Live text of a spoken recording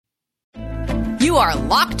You are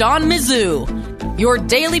Locked On Mizzou, your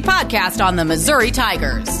daily podcast on the Missouri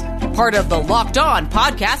Tigers. Part of the Locked On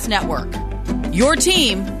Podcast Network. Your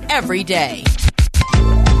team every day.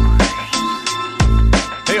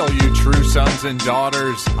 Hey, all you true sons and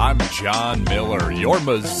daughters. I'm John Miller, your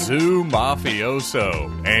Mizzou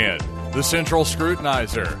mafioso and the central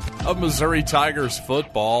scrutinizer of Missouri Tigers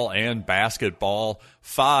football and basketball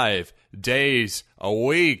 5 days a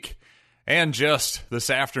week. And just this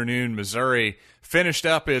afternoon, Missouri finished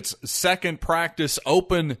up its second practice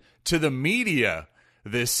open to the media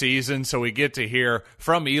this season, so we get to hear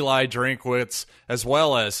from Eli Drinkwitz as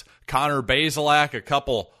well as Connor Bazelak, a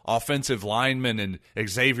couple offensive linemen, and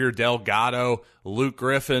Xavier Delgado, Luke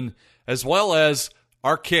Griffin, as well as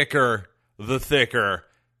our kicker, the thicker,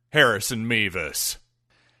 Harrison Mevis.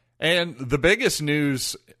 And the biggest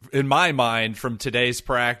news in my mind from today's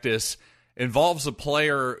practice involves a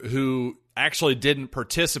player who actually didn't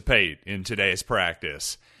participate in today's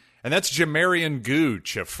practice. And that's Jamarian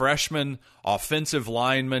Gooch, a freshman offensive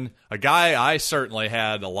lineman, a guy I certainly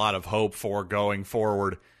had a lot of hope for going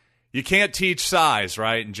forward. You can't teach size,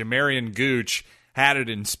 right? And Jamarian Gooch had it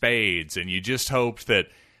in spades, and you just hoped that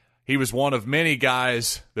he was one of many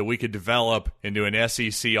guys that we could develop into an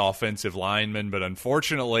SEC offensive lineman. But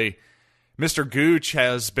unfortunately, Mr. Gooch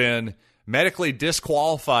has been medically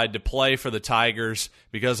disqualified to play for the Tigers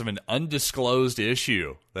because of an undisclosed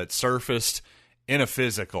issue that surfaced in a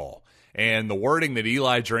physical. And the wording that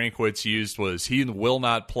Eli Drinkwitz used was he will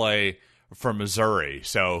not play for Missouri.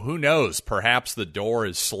 So who knows? Perhaps the door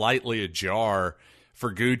is slightly ajar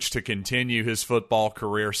for Gooch to continue his football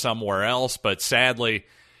career somewhere else. But sadly,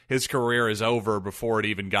 his career is over before it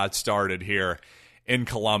even got started here in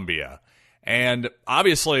Columbia. And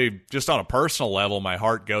obviously, just on a personal level, my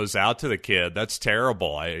heart goes out to the kid. That's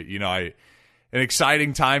terrible. An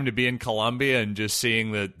exciting time to be in Columbia, and just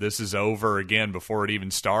seeing that this is over again before it even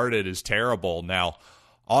started is terrible. Now,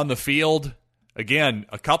 on the field, again,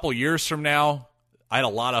 a couple years from now, I had a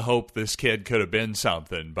lot of hope this kid could have been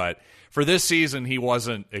something. But for this season, he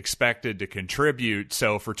wasn't expected to contribute.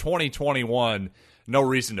 So for 2021, no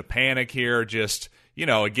reason to panic here. Just,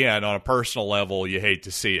 again, on a personal level, you hate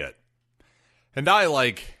to see it. And I,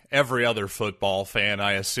 like every other football fan,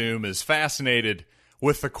 I assume, is fascinated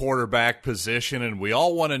with the quarterback position, and we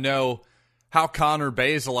all want to know how Connor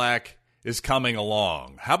Bazelak is coming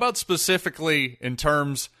along. How about specifically in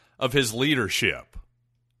terms of his leadership?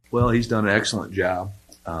 Well, he's done an excellent job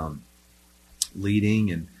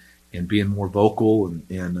leading and being more vocal,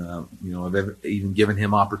 and I've even given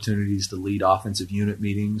him opportunities to lead offensive unit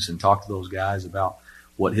meetings and talk to those guys about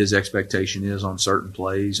what his expectation is on certain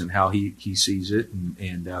plays and how he sees it.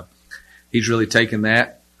 And he's really taken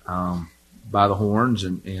that by the horns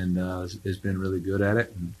and has been really good at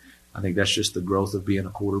it. And I think that's just the growth of being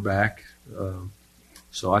a quarterback.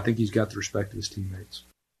 So I think he's got the respect of his teammates.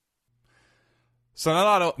 So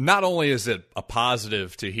not only is it a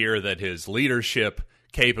positive to hear that his leadership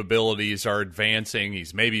capabilities are advancing,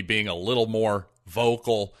 he's maybe being a little more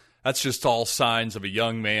vocal. That's just all signs of a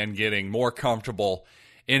young man getting more comfortable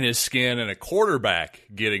in his skin and a quarterback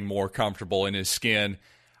getting more comfortable in his skin.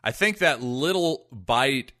 I think that little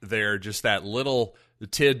bite there, just that little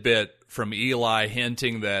tidbit from Eli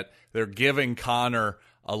hinting that they're giving Connor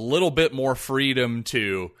a little bit more freedom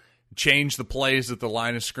to change the plays at the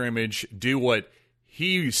line of scrimmage, do what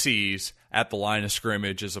he sees at the line of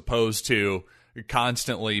scrimmage, as opposed to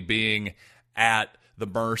constantly being at the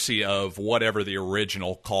mercy of whatever the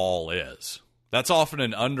original call is. That's often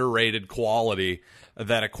an underrated quality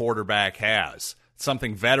that a quarterback has.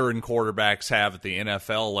 Something veteran quarterbacks have at the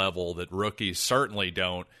NFL level that rookies certainly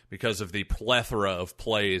don't because of the plethora of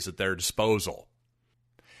plays at their disposal.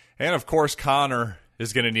 And, of course, Connor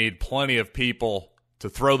is going to need plenty of people to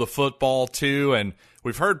throw the football to, and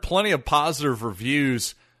we've heard plenty of positive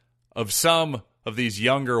reviews of some of these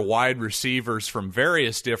younger wide receivers from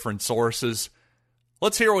various different sources.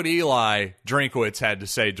 Let's hear what Eli Drinkwitz had to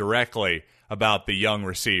say directly about the young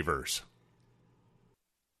receivers.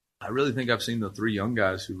 I really think I've seen the three young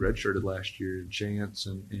guys who redshirted last year, Chance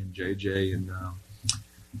and JJ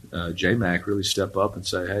and J-Mac, really step up and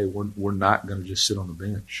say, hey, we're not going to just sit on the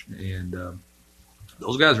bench. And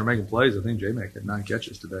those guys are making plays. I think J-Mac had 9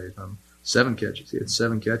 catches today. 7 catches. He had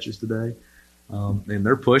 7 catches today. And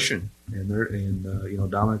they're pushing.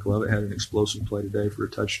 And Dominic Lovett had an explosive play today for a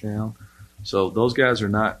touchdown. So those guys are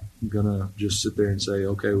not going to just sit there and say,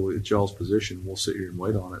 okay, well, it's y'all's position. We'll sit here and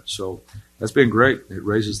wait on it. So that's been great. It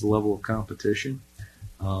raises the level of competition.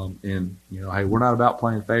 Hey, we're not about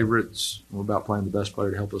playing favorites. We're about playing the best player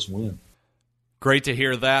to help us win. Great to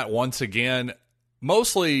hear that once again.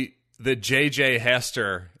 Mostly that J.J.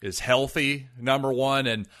 Hester is healthy, number one,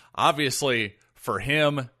 and obviously for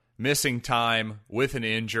him, missing time with an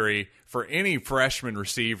injury, for any freshman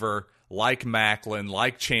receiver like Macklin,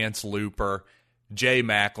 like Chance Luper, Jay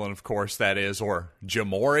Macklin, of course, that is, or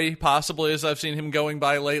Jamori, possibly, as I've seen him going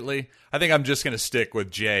by lately. I think I'm just going to stick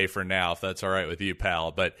with Jay for now, if that's all right with you,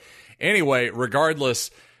 pal. But anyway,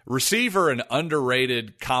 regardless, receiver, an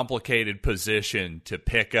underrated, complicated position to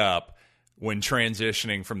pick up when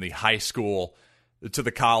transitioning from the high school to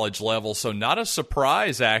the college level. So not a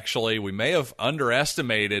surprise, actually. We may have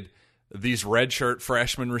underestimated these redshirt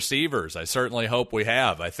freshman receivers. I certainly hope we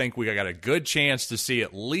have. I think we got a good chance to see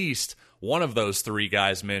at least one of those three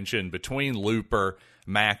guys mentioned between Luper,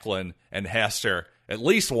 Macklin, and Hester, at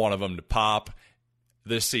least one of them to pop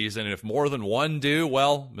this season. And if more than one do,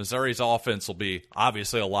 well, Missouri's offense will be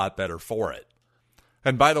obviously a lot better for it.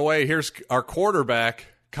 And by the way, here's our quarterback,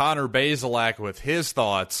 Connor Bazelak, with his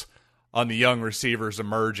thoughts on the young receivers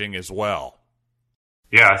emerging as well.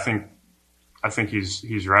 Yeah, I think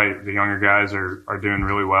he's right. The younger guys are doing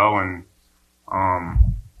really well, and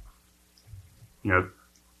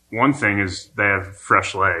one thing is they have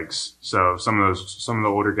fresh legs. So some of the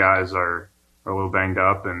older guys are a little banged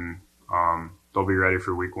up, and they'll be ready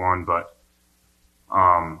for week one. But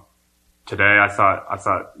today I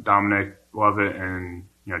thought Dominic Lovett and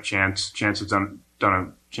Chance has done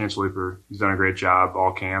Chance Luper. He's done a great job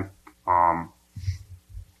all camp.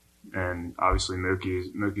 And obviously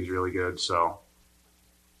Mookie's really good. So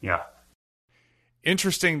yeah.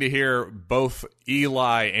 Interesting to hear both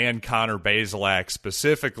Eli and Connor Bazelak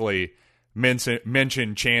specifically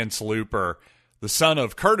mention Chance Luper, the son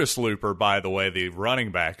of Curtis Luper, by the way, the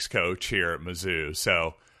running backs coach here at Mizzou.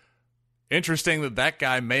 So interesting that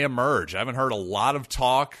guy may emerge. I haven't heard a lot of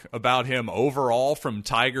talk about him overall from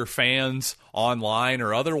Tiger fans online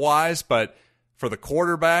or otherwise, but for the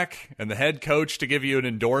quarterback and the head coach to give you an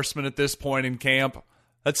endorsement at this point in camp,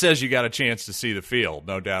 that says you got a chance to see the field,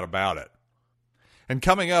 no doubt about it. And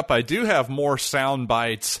coming up, I do have more sound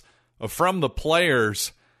bites from the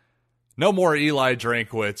players. No more Eli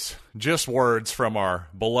Drinkwitz, just words from our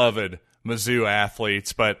beloved Mizzou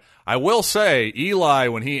athletes. But I will say, Eli,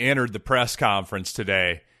 when he entered the press conference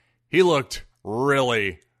today, he looked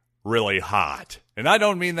really, really hot. And I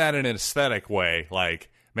don't mean that in an aesthetic way, like,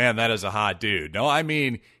 man, that is a hot dude. No, I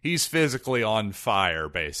mean he's physically on fire,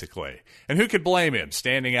 basically. And who could blame him?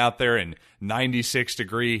 Standing out there in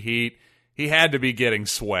 96-degree heat, he had to be getting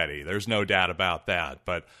sweaty. There's no doubt about that.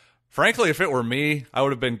 But frankly, if it were me, I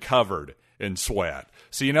would have been covered in sweat.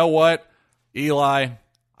 So you know what, Eli,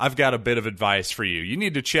 I've got a bit of advice for you. You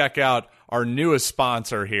need to check out our newest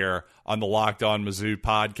sponsor here on the Locked On Mizzou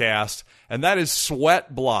podcast, and that is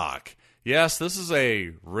Sweat Block. Yes, this is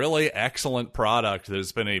a really excellent product that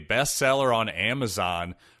has been a bestseller on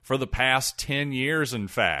Amazon for the past 10 years, in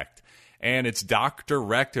fact. And it's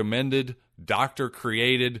doctor-recommended,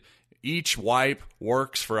 doctor-created. Each wipe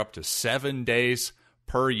works for up to 7 days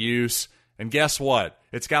per use. And guess what?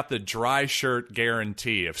 It's got the dry shirt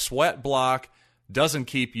guarantee. If Sweat Block doesn't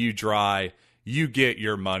keep you dry, you get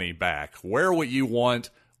your money back. Wear what you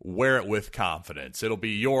want, wear it with confidence. It'll be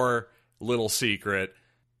your little secret.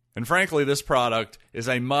 And frankly, this product is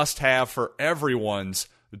a must-have for everyone's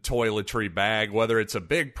toiletry bag, whether it's a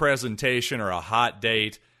big presentation or a hot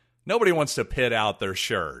date. Nobody wants to pit out their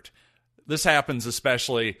shirt. This happens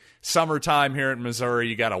especially summertime here in Missouri.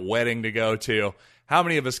 You got a wedding to go to. How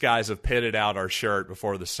many of us guys have pitted out our shirt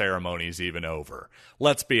before the ceremony's even over?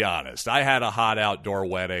 Let's be honest. I had a hot outdoor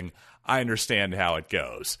wedding. I understand how it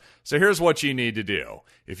goes. So here's what you need to do.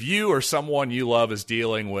 If you or someone you love is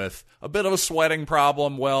dealing with a bit of a sweating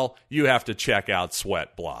problem, well, you have to check out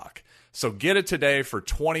Sweat Block. So get it today for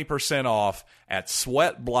 20% off at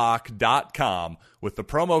sweatblock.com with the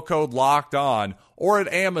promo code Locked On, or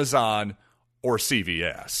at Amazon or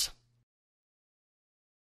CVS.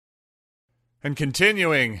 And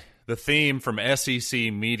continuing the theme from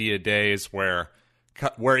SEC Media Days where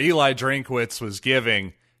Eli Drinkwitz was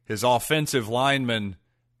giving his offensive linemen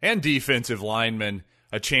and defensive linemen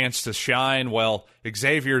a chance to shine, well,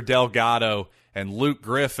 Xavier Delgado and Luke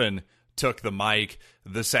Griffin took the mic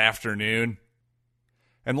this afternoon.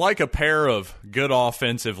 And like a pair of good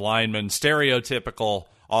offensive linemen, stereotypical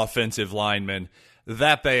offensive linemen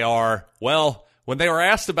that they are, well, when they were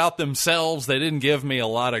asked about themselves, they didn't give me a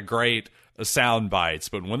lot of great sound bites.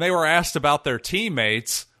 But when they were asked about their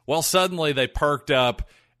teammates, well, suddenly they perked up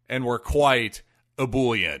and were quite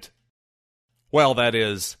ebullient. Well, that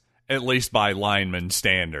is, at least by lineman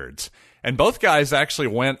standards. And both guys actually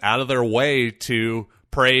went out of their way to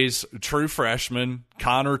praise true freshman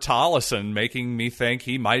Connor Tollison, making me think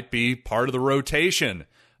he might be part of the rotation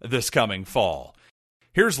this coming fall.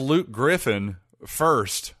 Here's Luke Griffin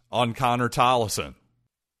first on Connor Tollison.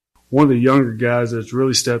 One of the younger guys that's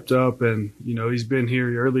really stepped up, and he's been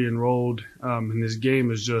here early enrolled, and his game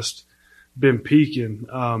has just been peaking.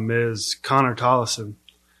 Is Connor Tollison.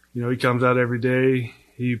 He comes out every day,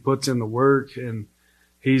 he puts in the work, and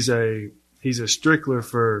he's a stickler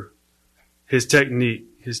for his technique.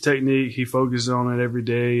 He focuses on it every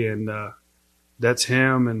day, and that's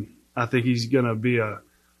him. And I think he's going to be a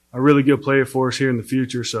really good player for us here in the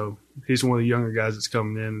future. So he's one of the younger guys that's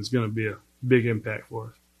coming in. It's going to be a big impact for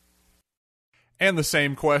us. And the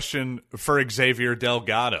same question for Xavier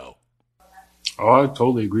Delgado. Oh, I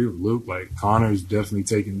totally agree with Luke. Connor's definitely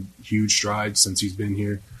taken huge strides since he's been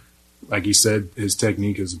here. Like he said, his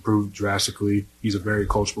technique has improved drastically. He's a very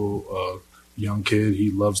coachable young kid. He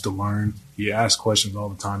loves to learn. He asks questions all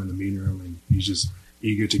the time in the meeting room, and he's just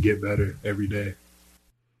eager to get better every day.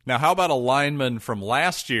 Now, how about a lineman from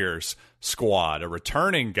last year's squad, a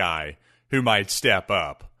returning guy who might step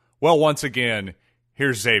up? Well, once again,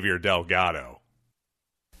 here's Xavier Delgado.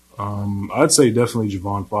 I'd say definitely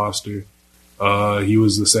Javon Foster. He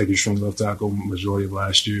was the second string left tackle majority of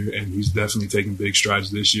last year, and he's definitely taking big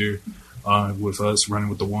strides this year with us running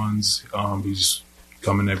with the ones. He's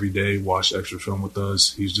coming every day, watched extra film with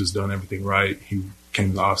us. He's just done everything right. He came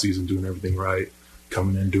to the offseason doing everything right,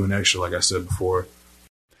 coming in doing extra, like I said before.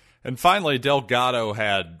 And finally, Delgado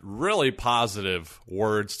had really positive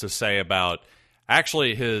words to say about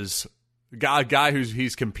actually his guy who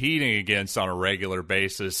he's competing against on a regular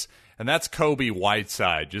basis, and that's Kobe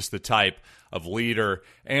Whiteside, just the type of leader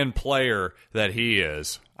and player that he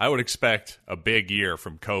is. I would expect a big year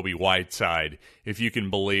from Kobe Whiteside, if you can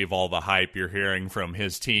believe all the hype you're hearing from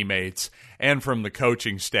his teammates and from the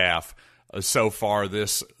coaching staff so far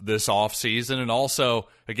this offseason. And also,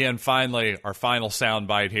 again, finally, our final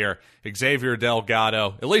soundbite here, Xavier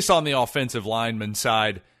Delgado, at least on the offensive lineman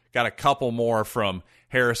side, got a couple more from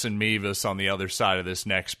Harrison Mevis on the other side of this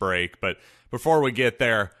next break. But before we get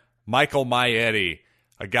there, Michael Maietti,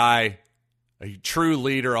 a true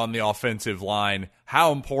leader on the offensive line.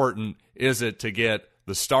 How important is it to get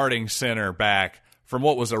the starting center back from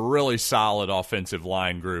what was a really solid offensive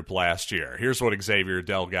line group last year? Here's what Xavier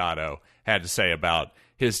Delgado had to say about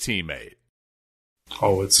his teammate.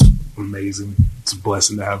 Oh, it's amazing. It's a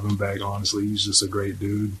blessing to have him back, honestly. He's just a great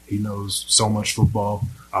dude. He knows so much football.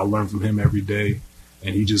 I learn from him every day.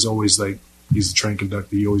 And he just always, he's a train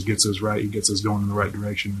conductor. He always gets us right. He gets us going in the right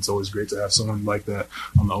direction. It's always great to have someone like that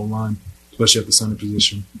on the O-line, especially at the center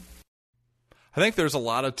position. I think there's a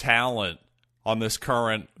lot of talent on this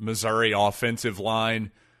current Missouri offensive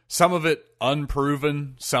line. Some of it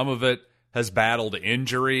unproven. Some of it has battled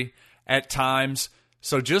injury at times.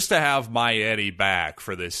 So just to have Maietti back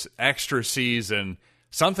for this extra season,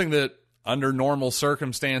 something that under normal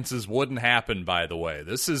circumstances wouldn't happen, by the way.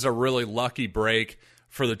 This is a really lucky break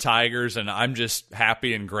for the Tigers, and I'm just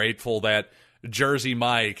happy and grateful that Jersey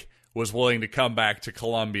Mike was willing to come back to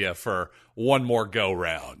Columbia for one more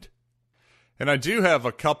go-round. And I do have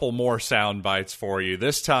a couple more sound bites for you,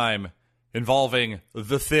 this time involving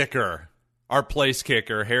the thicker, our place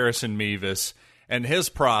kicker, Harrison Mevis, and his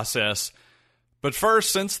process. But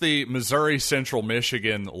first, since the Missouri Central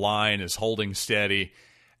Michigan line is holding steady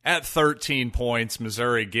at 13 points,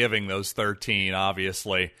 Missouri giving those 13,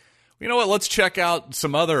 obviously, you know what? Let's check out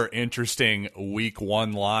some other interesting Week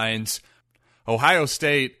 1 lines. Ohio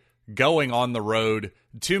State going on the road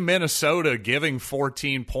to Minnesota, giving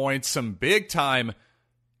 14 points. Some big-time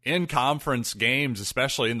in-conference games,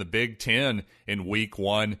 especially in the Big Ten in Week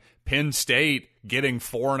 1. Penn State getting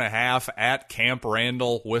 4.5 at Camp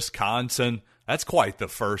Randall, Wisconsin. That's quite the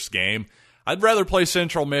first game. I'd rather play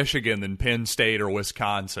Central Michigan than Penn State or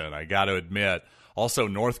Wisconsin, I got to admit. Also,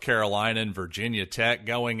 North Carolina and Virginia Tech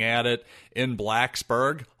going at it in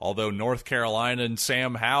Blacksburg, although North Carolina and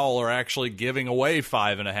Sam Howell are actually giving away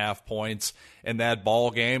 5.5 points in that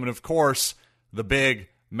ball game. And, of course, the big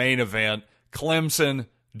main event, Clemson,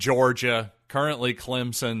 Georgia. Currently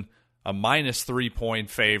Clemson, a minus 3-point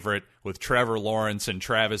favorite with Trevor Lawrence and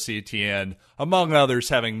Travis Etienne, among others,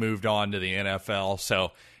 having moved on to the NFL.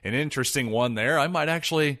 So an interesting one there. I might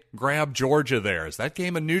actually grab Georgia there. Is that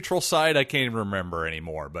game a neutral site? I can't even remember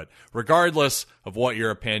anymore. But regardless of what your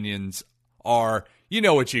opinions are, you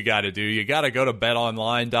know what you got to do. You got to go to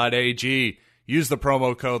betonline.ag. Use the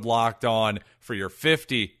promo code LOCKEDON for your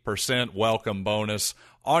 50% welcome bonus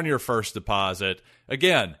on your first deposit.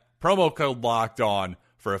 Again, promo code LOCKEDON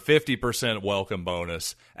for a 50% welcome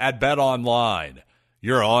bonus at BetOnline,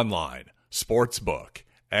 your online sportsbook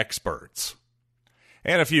experts.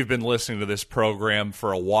 And if you've been listening to this program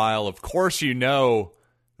for a while, of course you know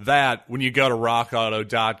that when you go to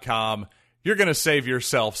rockauto.com, you're going to save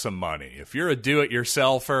yourself some money. If you're a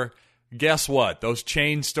do-it-yourselfer, guess what? Those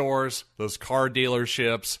chain stores, those car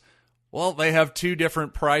dealerships, well, they have two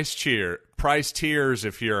different price tiers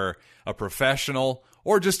if you're a professional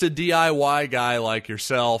or just a DIY guy like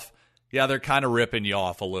yourself. Yeah, they're kind of ripping you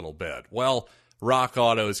off a little bit. Well, Rock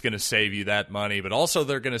Auto is going to save you that money, but also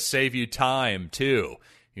they're going to save you time too.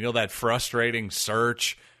 You know, that frustrating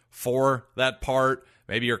search for that part?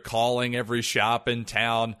 Maybe you're calling every shop in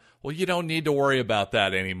town. Well, you don't need to worry about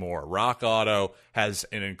that anymore. Rock Auto has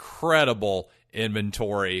an incredible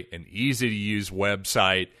inventory, an easy-to-use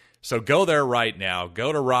website. So go there right now.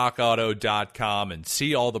 Go to rockauto.com and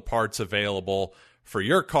see all the parts available for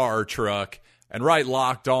your car or truck, and write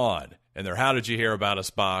Locked On in their How Did You Hear About Us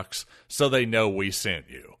box so they know we sent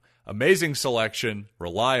you. Amazing selection,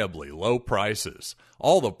 reliably low prices,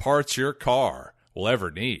 all the parts your car will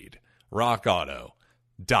ever need.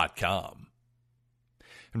 rockauto.com.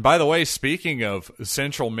 And by the way, speaking of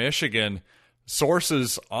Central Michigan,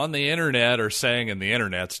 sources on the internet are saying, and the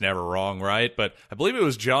internet's never wrong, right? But I believe it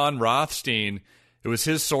was John Rothstein. It was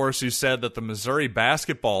his source who said that the Missouri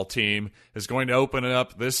basketball team is going to open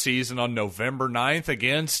up this season on November 9th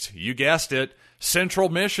against, you guessed it, Central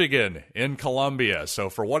Michigan in Columbia. So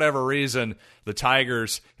for whatever reason, the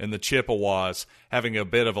Tigers and the Chippewas having a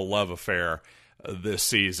bit of a love affair this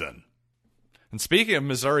season. And speaking of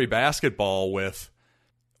Missouri basketball, with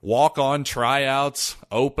walk-on tryouts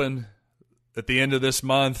open at the end of this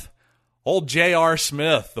month, old J.R.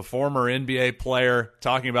 Smith, the former NBA player,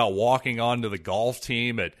 talking about walking onto the golf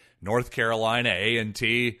team at North Carolina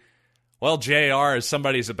A&T. Well, J.R., as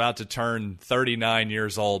somebody's about to turn 39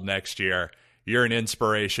 years old next year, you're an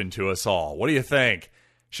inspiration to us all. What do you think?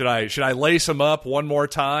 Should I lace him up one more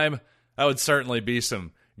time? That would certainly be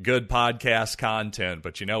some good podcast content,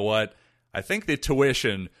 but you know what? I think the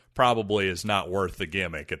tuition probably is not worth the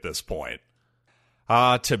gimmick at this point.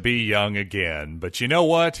 To be young again. But you know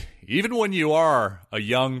what? Even when you are a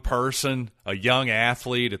young person, a young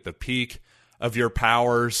athlete at the peak of your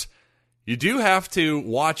powers, you do have to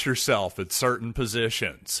watch yourself at certain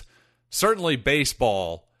positions. Certainly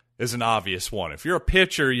baseball is an obvious one. If you're a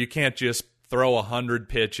pitcher, you can't just throw 100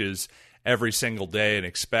 pitches every single day and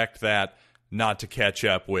expect that not to catch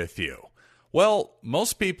up with you. Well,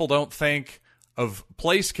 most people don't think of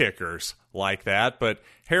place kickers like that, but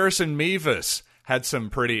Harrison Mevis had some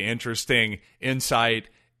pretty interesting insight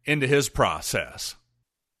into his process.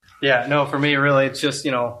 Yeah, no, for me, really, it's just,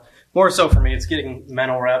 more so for me, it's getting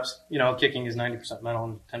mental reps. Kicking is 90% mental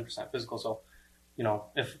and 10% physical. So,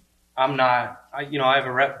 if I'm not, I have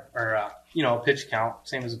a rep or, a pitch count,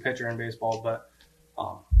 same as a pitcher in baseball, but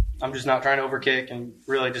I'm just not trying to overkick and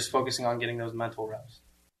really just focusing on getting those mental reps.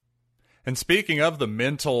 And speaking of the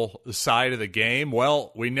mental side of the game,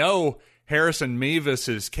 well, we know Harrison Mevis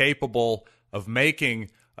is capable of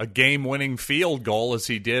making a game-winning field goal as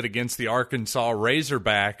he did against the Arkansas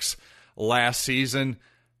Razorbacks last season.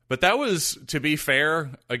 But that was, to be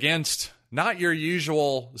fair, against not your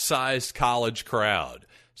usual sized college crowd.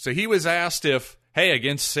 So he was asked if, hey,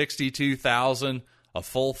 against 62,000, a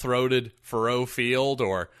full-throated Faurot Field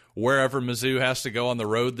or wherever Mizzou has to go on the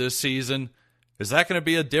road this season, is that going to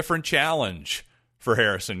be a different challenge for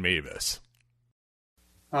Harrison Mevis?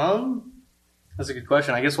 That's a good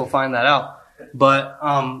question. I guess we'll find that out. But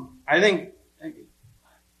I think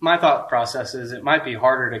my thought process is it might be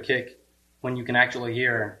harder to kick when you can actually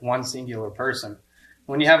hear one singular person.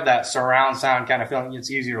 When you have that surround sound kind of feeling,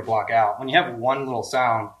 it's easier to block out. When you have one little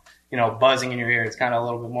sound, buzzing in your ear, it's kind of a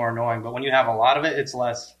little bit more annoying. But when you have a lot of it, it's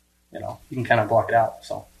less, you can kind of block it out.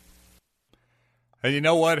 So. And you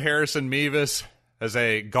know what, Harrison Mevis, as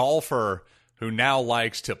a golfer who now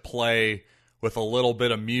likes to play with a little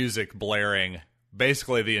bit of music blaring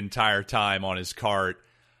basically the entire time on his cart,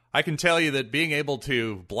 I can tell you that being able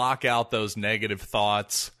to block out those negative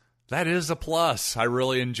thoughts, that is a plus. I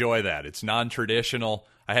really enjoy that. It's non-traditional.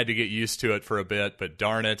 I had to get used to it for a bit, but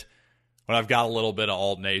darn it, when I've got a little bit of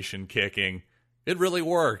Alt Nation kicking, it really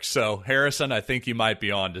works. So, Harrison, I think you might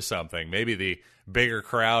be on to something. Maybe the bigger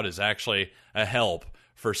crowd is actually a help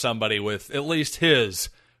for somebody with at least his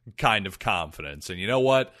kind of confidence. And you know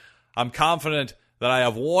what? I'm confident that I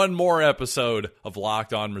have one more episode of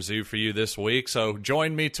Locked On Mizzou for you this week. So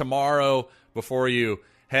join me tomorrow before you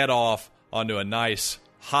head off onto a nice,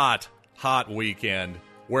 hot weekend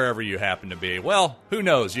wherever you happen to be. Well, who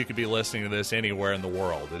knows? You could be listening to this anywhere in the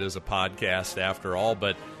world. It is a podcast after all,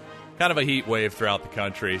 but kind of a heat wave throughout the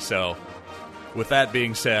country. So with that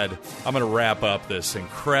being said, I'm going to wrap up this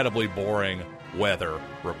incredibly boring weather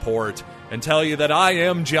report and tell you that I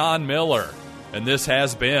am John Miller, and this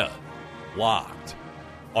has been Locked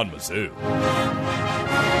on Mizzou.